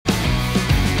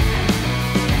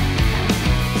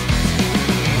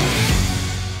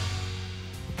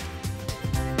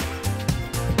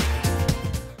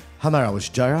ħanaraw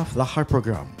x'ġara fl-aħħar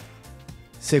programm.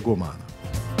 Segwu magħna.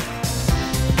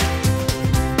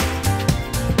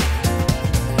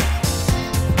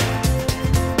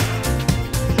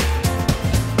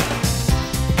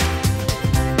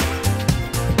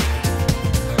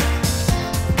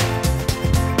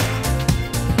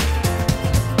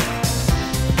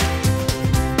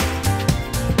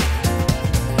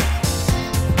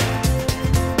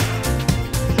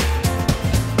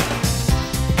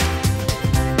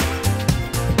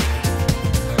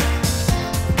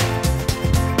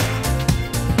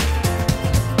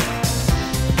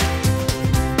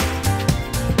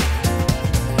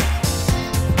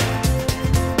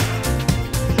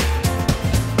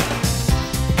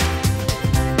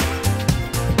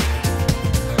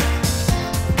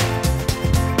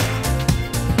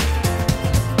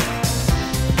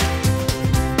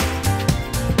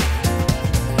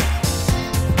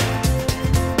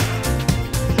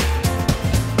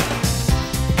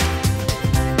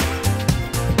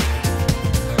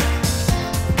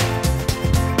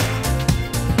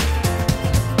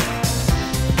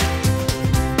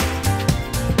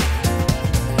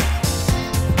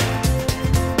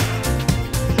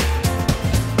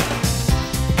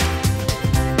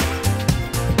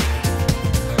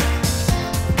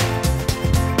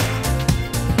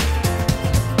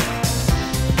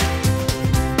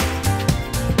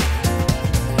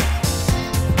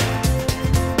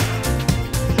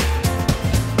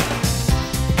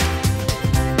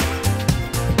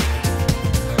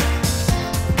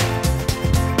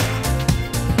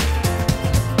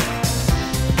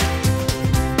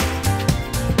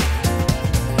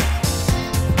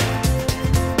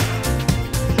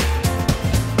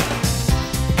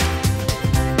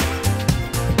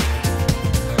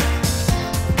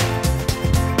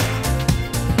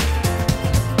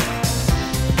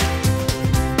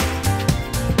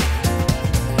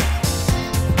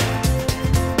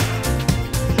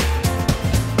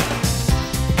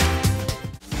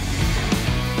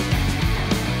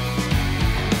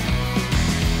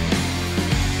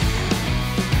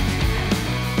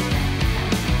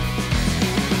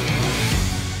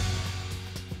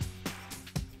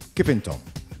 Kif intom?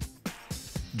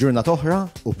 Ġurnata oħra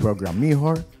u programm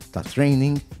ieħor ta'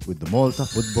 Training with the Malta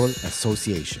Football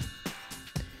Association.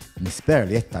 Nispera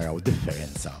li qed taraw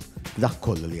differenza dak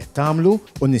kollu li qed tagħmlu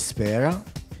u nispera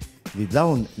li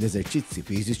dawn l-eżerċizzi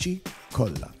fiżiċi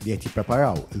kollha li qed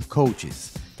jippreparaw il-coaches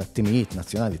tat-timijiet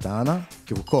nazzjonali tagħna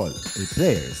kif ukoll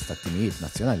il-players tat-timijiet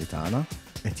nazzjonali tagħna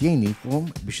qed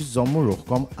jgħinilkom biex iżommu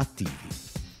ruħkom attivi.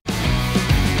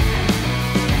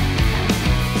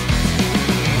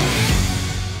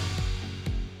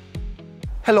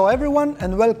 Hello everyone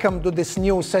and welcome to this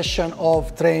new session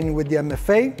of Training with the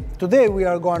MFA. Today we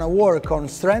are going to work on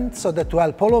strength so that to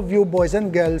help all of you boys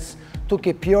and girls to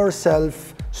keep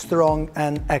yourself strong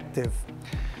and active.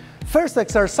 First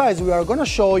exercise we are going to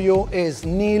show you is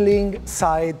kneeling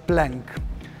side plank.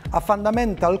 A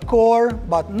fundamental core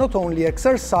but not only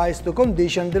exercise to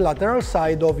condition the lateral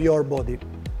side of your body.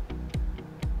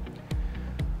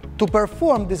 To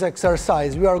perform this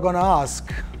exercise we are going to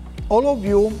ask all of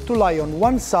you to lie on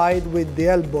one side with the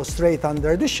elbow straight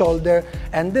under the shoulder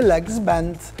and the legs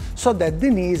bent so that the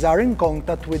knees are in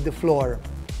contact with the floor,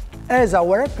 as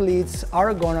our athletes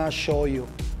are gonna show you.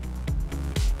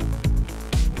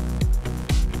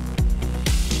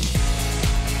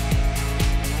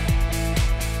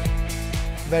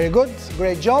 Very good,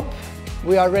 great job.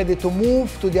 We are ready to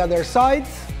move to the other side.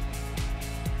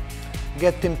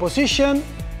 Get in position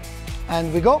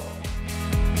and we go.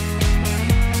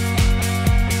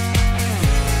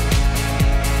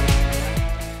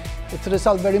 It is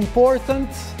very important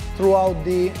throughout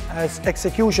the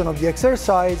execution of the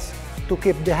exercise to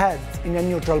keep the head in a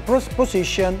neutral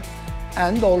position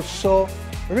and also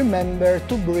remember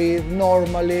to breathe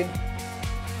normally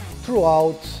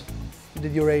throughout the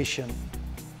duration.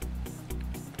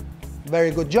 Very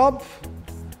good job,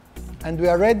 and we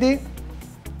are ready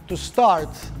to start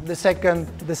the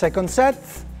second set,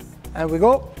 and we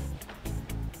go.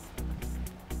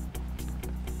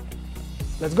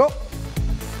 Let's go.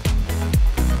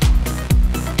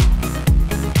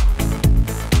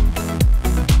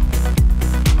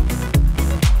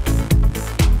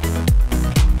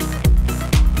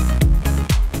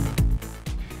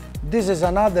 This is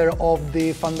another of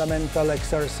the fundamental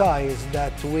exercise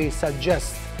that we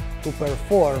suggest to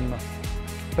perform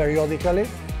periodically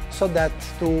so that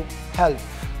to help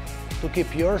to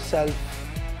keep yourself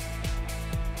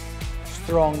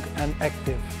strong and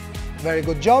active. Very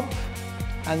good job,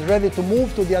 and ready to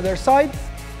move to the other side.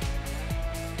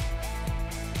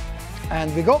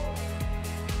 And we go.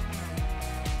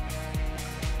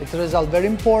 It results very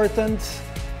important,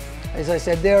 as I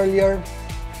said earlier,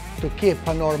 to keep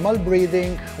a normal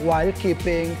breathing while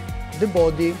keeping the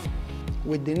body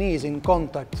with the knees in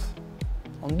contact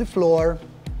on the floor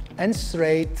and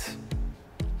straight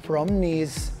from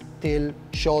knees till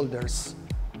shoulders.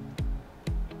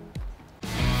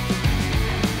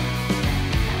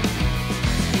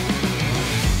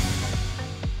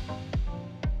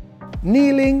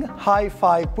 Kneeling high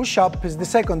five push-up is the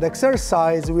second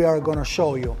exercise we are going to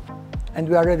show you. And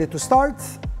we are ready to start.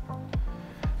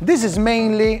 This is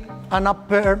mainly an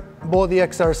upper body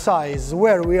exercise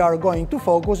where we are going to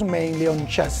focus mainly on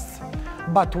chest,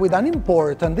 but with an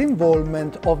important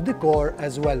involvement of the core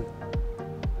as well.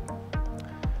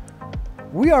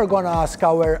 We are going to ask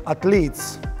our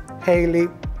athletes, Haley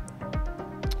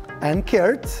and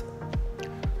Kurt,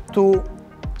 to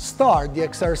start the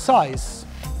exercise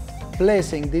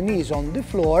placing the knees on the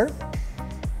floor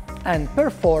and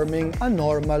performing a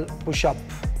normal push-up.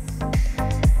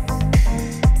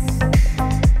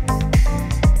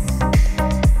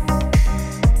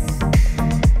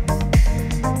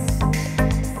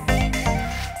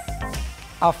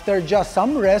 After just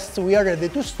some rest, we are ready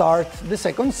to start the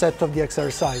second set of the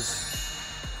exercise.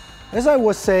 As I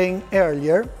was saying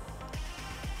earlier,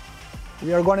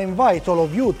 we are going to invite all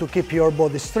of you to keep your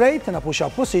body straight in a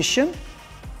push-up position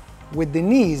with the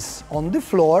knees on the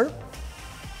floor,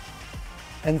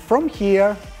 and from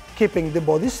here, keeping the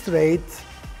body straight,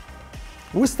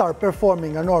 we start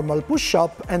performing a normal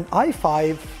push-up and high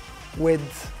five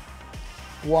with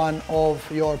one of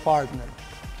your partner.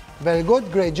 Very good,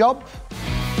 great job.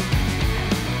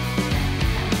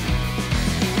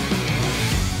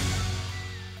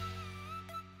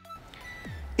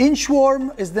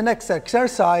 Inchworm is the next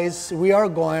exercise we are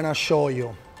going to show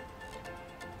you.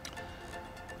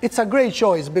 It's a great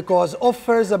choice because it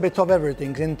offers a bit of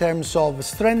everything in terms of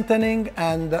strengthening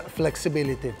and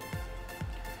flexibility.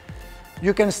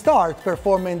 You can start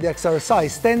performing the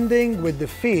exercise standing with the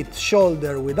feet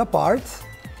shoulder-width apart,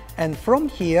 and from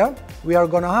here we are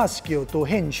going to ask you to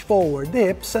hinge forward the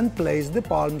hips and place the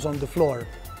palms on the floor.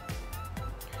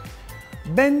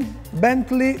 Bend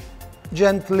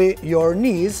gently your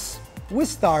knees. We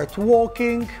start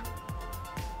walking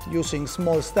using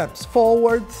small steps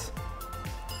forward,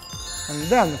 and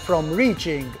then from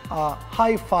reaching a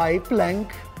high five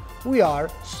plank, we are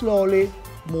slowly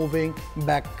moving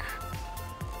back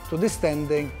to the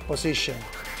standing position.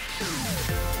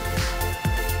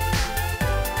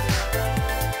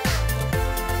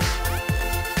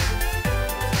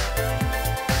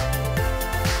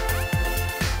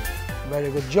 Very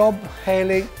good job,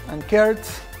 Haley and Kurt.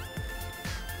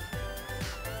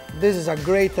 This is a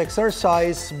great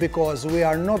exercise because we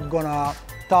are not gonna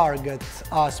target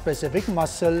specific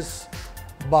muscles,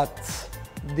 but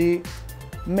the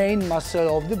main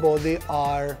muscle of the body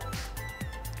are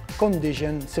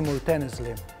conditioned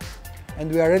simultaneously.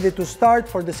 And we are ready to start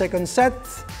for the second set,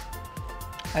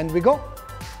 and we go.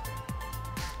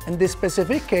 In this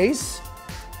specific case,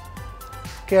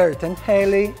 Kurt and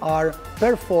Haley are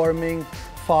performing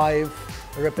 5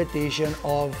 repetitions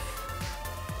of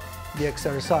the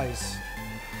exercise.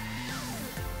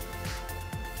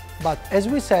 But as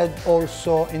we said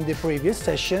also in the previous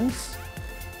sessions,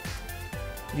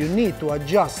 you need to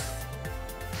adjust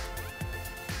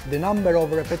the number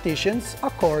of repetitions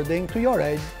according to your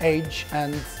age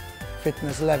and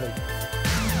fitness level.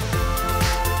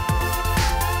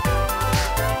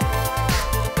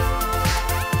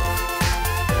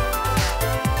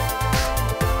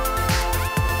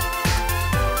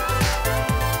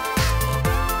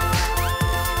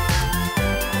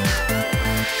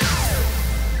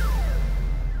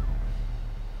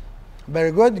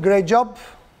 Very good, great job.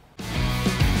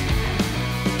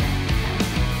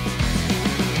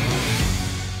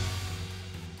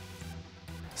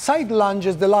 Side lunge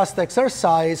is the last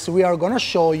exercise we are going to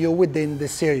show you within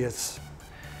this series.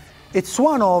 It's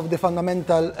one of the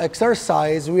fundamental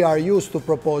exercises we are used to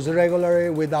propose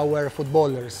regularly with our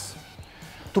footballers.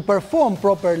 To perform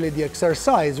properly the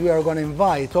exercise, we are going to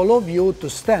invite all of you to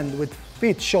stand with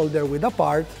feet shoulder-width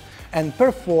apart and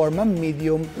perform a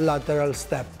medium lateral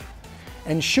step,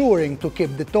 ensuring to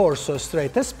keep the torso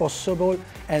straight as possible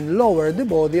and lower the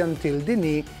body until the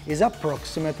knee is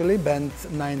approximately bent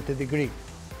 90 degrees.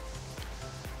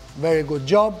 Very good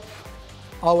job.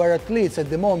 Our athletes at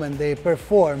the moment, they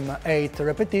perform 8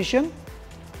 repetitions,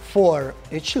 4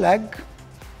 each leg,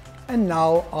 and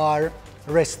now are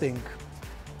resting,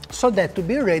 so that to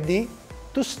be ready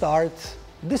to start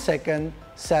the second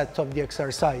set of the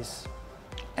exercise.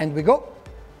 And we go.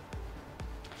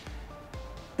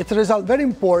 It is very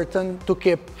important to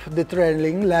keep the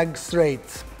trailing leg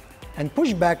straight and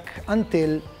push back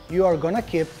until you are gonna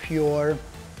keep your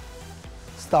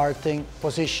starting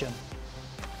position.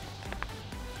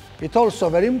 It's also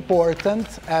very important,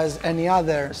 as any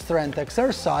other strength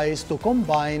exercise, to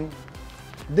combine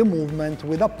the movement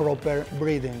with a proper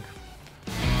breathing.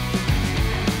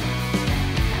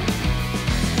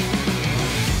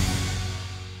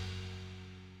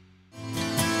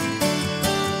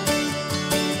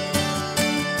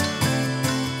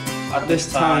 At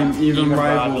this time, even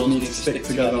rivals need to stick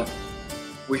together.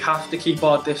 We have to keep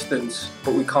our distance,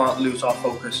 but we can't lose our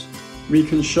focus. We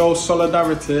can show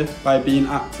solidarity by being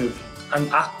active. And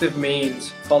active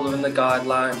means following the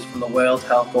guidelines from the World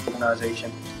Health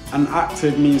Organization. And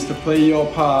active means to play your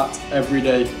part every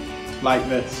day, like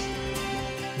this.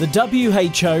 The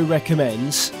WHO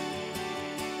recommends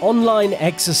online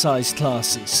exercise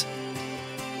classes,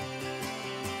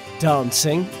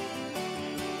 dancing,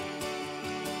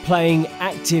 playing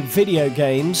active video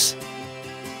games,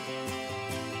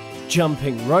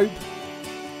 jumping rope,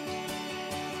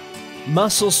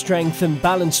 muscle strength and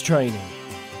balance training,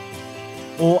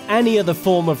 or any other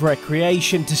form of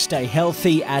recreation to stay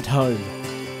healthy at home.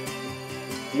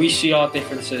 We see our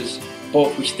differences, but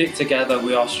if we stick together,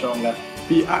 we are stronger.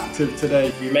 Be active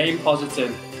today. Remain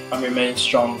positive and remain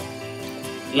strong.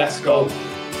 Let's go.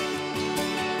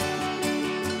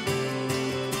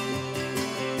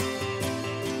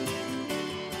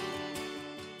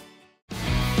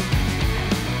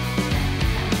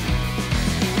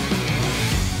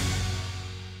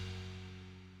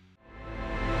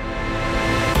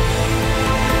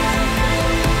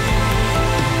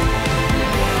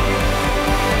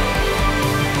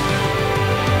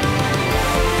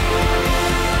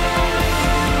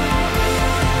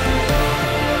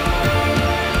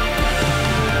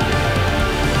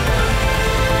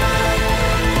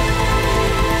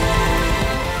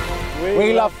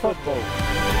 We love football.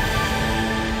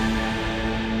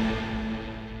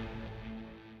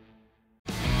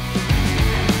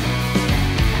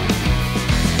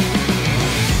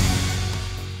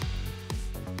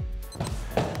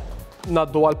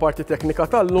 Naddu għal parti teknika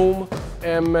tal-lum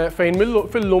fejn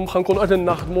fil-lum ħankun qegħdin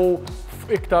naħdmu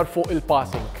iktar fuq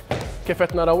il-passing. Kif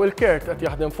qed naraw il-kert qed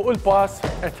jaħdem fuq il-pass,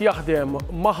 qed jaħdem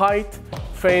ma' ħajt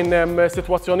fejn hemm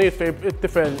sitwazzjonijiet fejn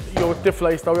it-tifel jew it-tifla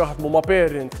jistgħu jaħdmu ma'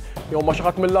 parent jew ma' xi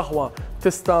ħadd mill-aħwa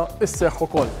tista' isseħħ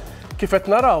ukoll. Kif qed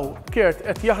naraw, kert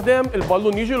qed jaħdem,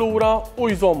 il-ballun jiġi lura u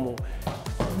jżommu.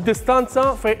 Distanza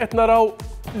fejn qed naraw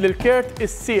li l-kert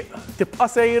issieq tibqa'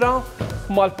 sejra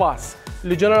mal-pass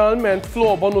li ġeneralment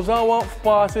fl-logħba nużawha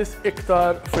f'passes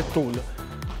iktar fit-tul.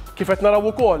 Kif qed naraw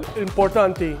ukoll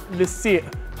importanti li s-sieq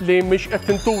li mhix qed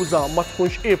tintuża ma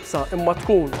tkunx qiebsa imma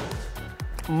tkun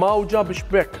mawġa biex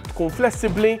bekk tkun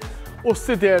flessibbli u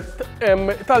s-sider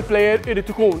tal-plejer irid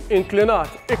ikun inklinat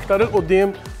iktar il-qudiem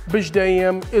biex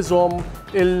dejjem iżomm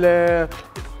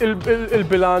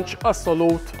il-bilanċ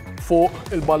assolut fuq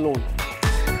il-ballun.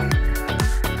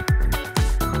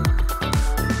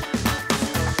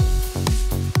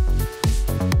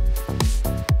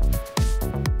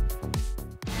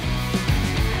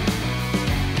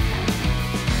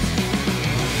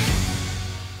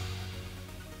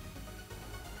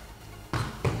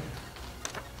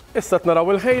 Issa naraw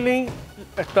il-Haley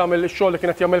qed tagħmel ix-xogħol li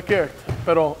kienet jagħmel Kert,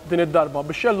 però din id-darba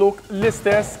biex xelluk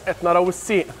l-istess qed naraw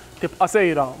is-sieq tibqa'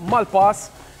 sejra mal-pass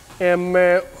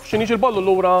x'inhiex il-ballun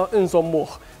lura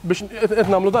inżommuh biex qed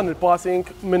nagħmlu dan il-passing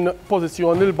minn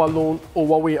pożizzjoni li l-ballun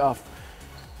huwa wieqaf.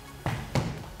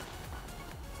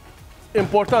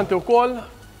 Importanti wkoll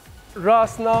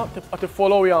rasna tibqa'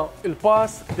 tiffollowja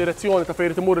il-pass, direzzjoni ta'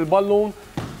 fejn irid imur il-ballun,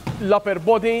 l-upper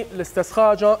body l-istess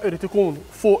ħaġa irid ikun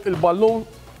fuq il-ballun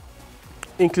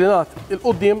inklinat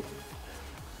il-qoddim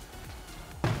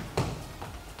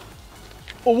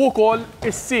u wkoll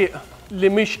is-sieq li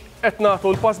mhix qed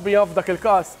nagħtu l-pass bija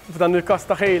f'dan il-każ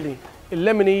ta' Haley.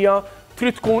 Il-leminija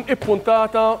trid tkun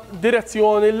ippuntata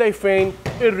direzzjoni lejn fejn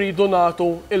irridu nagħtu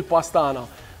il-pass tagħna.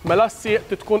 Mela s-sieq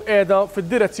trid tkun qiegħda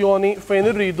fid-direzzjoni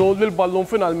fejn irridu li l-ballun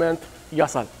finalment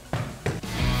jasal.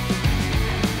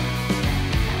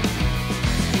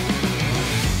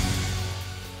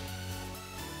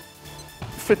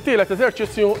 Fit-tielet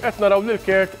eżerċizzju qed naraw li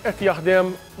l-Kert qed jaħdem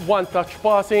one touch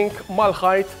passing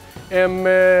mal-ħajt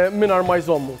mingħajr ma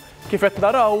jżommu. Kif qed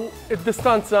naraw,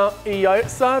 id-distanza hija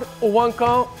iqsar u anke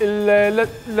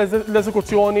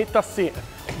l-eżekuzzjoni tas-sieq.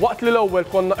 Waqt li l-ewwel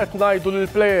konna qed ngħidu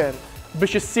lill-plejer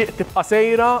biex is-sieq tibqa'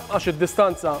 sejra għax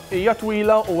id-distanza hija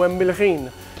twila u hemm il-ħin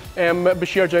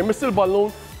biex jerġa' jmiss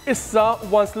il-ballun, issa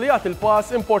once li jagħti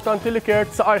il-pass importanti li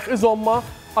Kert saqajh iżomma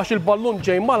għax il-ballun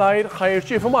ġej malajr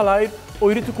ħajrċievi malajr u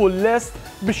jrid ikun lest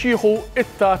biex jieħu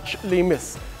it-touch li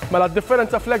jmiss. Mela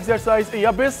d-differenza fl-exercise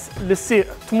hija biss li s-sieq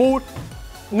tmur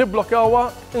nibblokawha,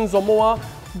 inżommuha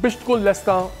biex tkun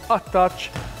lesta għat-taċ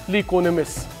li jkun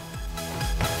imiss.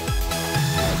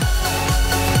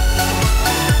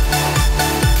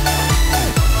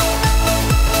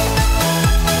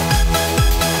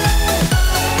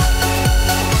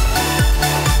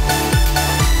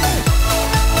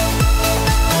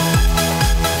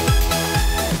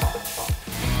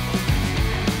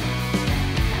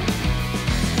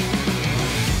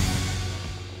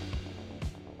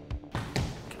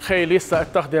 Haley issa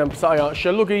qed taħdem b'saqja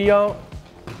xellugija,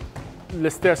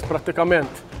 l-istess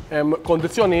prattikament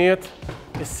kondizzjonijiet,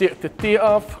 is-sieq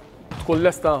tittieqaf, tkun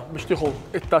lesta biex tieħu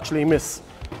it-taċ li jmiss.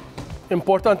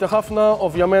 Importanti ħafna,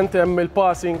 ovvjament hemm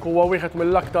il-passing huwa wieħed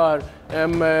mill-aktar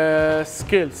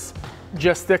skills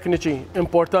ġest tekniċi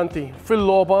importanti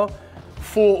fil-logħba,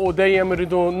 fuq u dejjem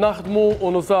irridu naħdmu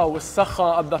u nużaw is-saħħa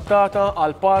adattata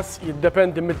għal pass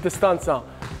jiddependi mid-distanza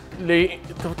li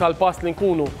tal-pass li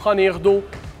nkunu ħanieħdu.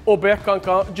 U bekk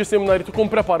anka ġisimna jrid ikun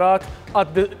preparat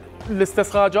l-istess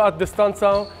ħaġa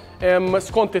għad-distanza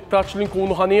skont it-taċ li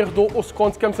nkunu ħanieħdu u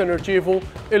skont kemm se nirċievu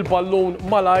il-ballun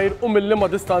malajr u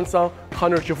mill-liema distanza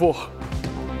ħanirċievuh.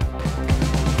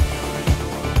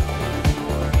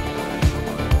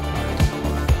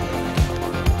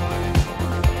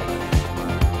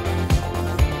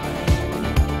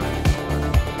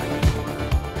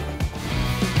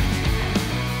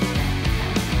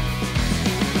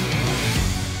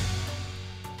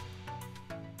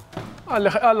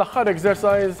 Għall-aħħar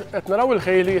exercise qed naraw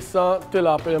il-Haley issa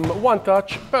tilab one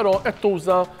touch, però qed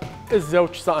tuża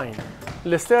iż-żewġ saqajn.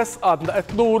 L-istess għadna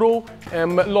qed luru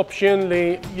l-option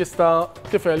li jista'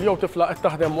 tifel jew tifla qed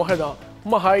taħdem waħedha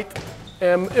ma' ħajt.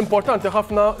 Importanti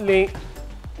ħafna li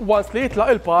once li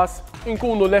jitlaq il-pass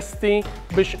inkunu lesti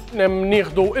biex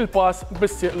nieħdu il-pass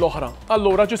bis-sieq l-oħra.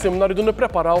 Allura ġisimna rridu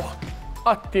nippreparawh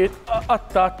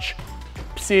għat-touch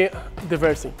b'sieq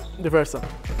diversa.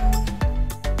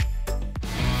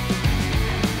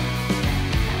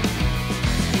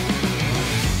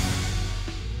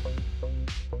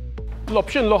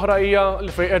 L-option l-oħra hija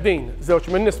li fejn qegħdin, żewġ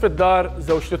min-nies fid-dar,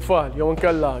 żewġ titfal, jew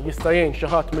inkella jista' jgħin xi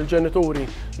ħadd mill-ġenituri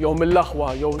jew mill-aħwa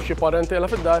jew xi parentela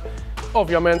fid-dar,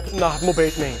 ovvjament naħdmu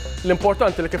bejn tnejn.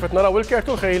 L-importanti li kif qed naraw il-Kert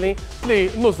u l-Haley li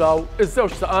nużaw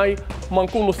iż-żewġ saqaj ma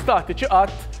nkunu statiċi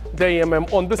qatt, dejjem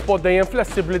hemm on the spot, dejjem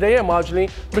flessibbli, dejjem aġli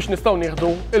biex nistgħu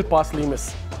nieħdu il-pass li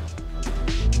jmiss.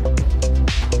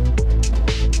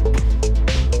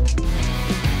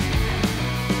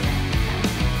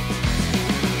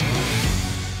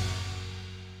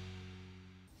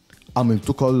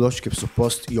 Għamiltu kollox kif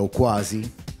suppost jew kważi.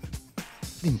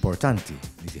 L-importanti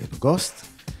li tieħdu gost,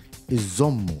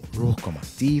 iżommu ruħkom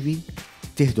attivi,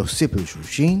 tieħdu ħsieb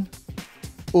il-xulxin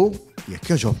u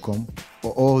jekk jogħġobkom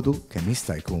oqgħodu kemm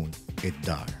jista' jkun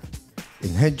id-dar.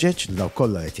 Inħeġġeġ li daw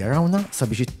kollha qed jarawna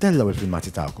sabiex ittellaw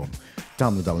il-filmati tagħkom,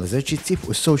 tagħmlu dawn l-eżerċizzi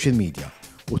fuq is-social media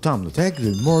u tagħmlu tag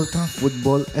lil Malta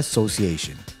Football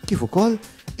Association. Kif ukoll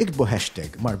iktbu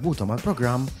hashtag marbuta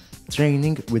mal-programm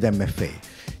Training with MFA.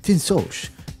 Tinsowx,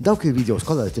 dawk il-videos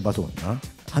kollha li tibatunna,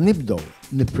 ħanibdew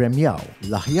nippremjaw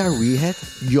l-aħjar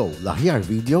wieħed jew l-aħjar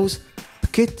videos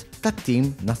b'kit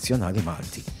tat-tim nazzjonali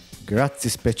Malti.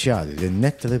 Grazzi speċjali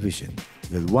lin-Net Television,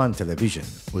 lil One Television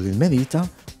u lil Melita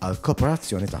għal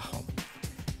kooperazzjoni tagħhom.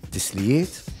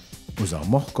 Tislijiet, użaw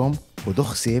moħħkom u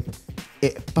ħsieb,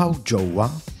 iqpaw ġewwa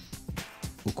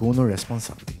u kunu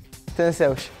responsabbli.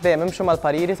 Tinsewx, dejjem imxu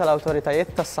mal-pariri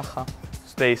tal-awtoritajiet tas-saħħa.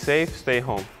 Stay safe, stay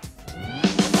home.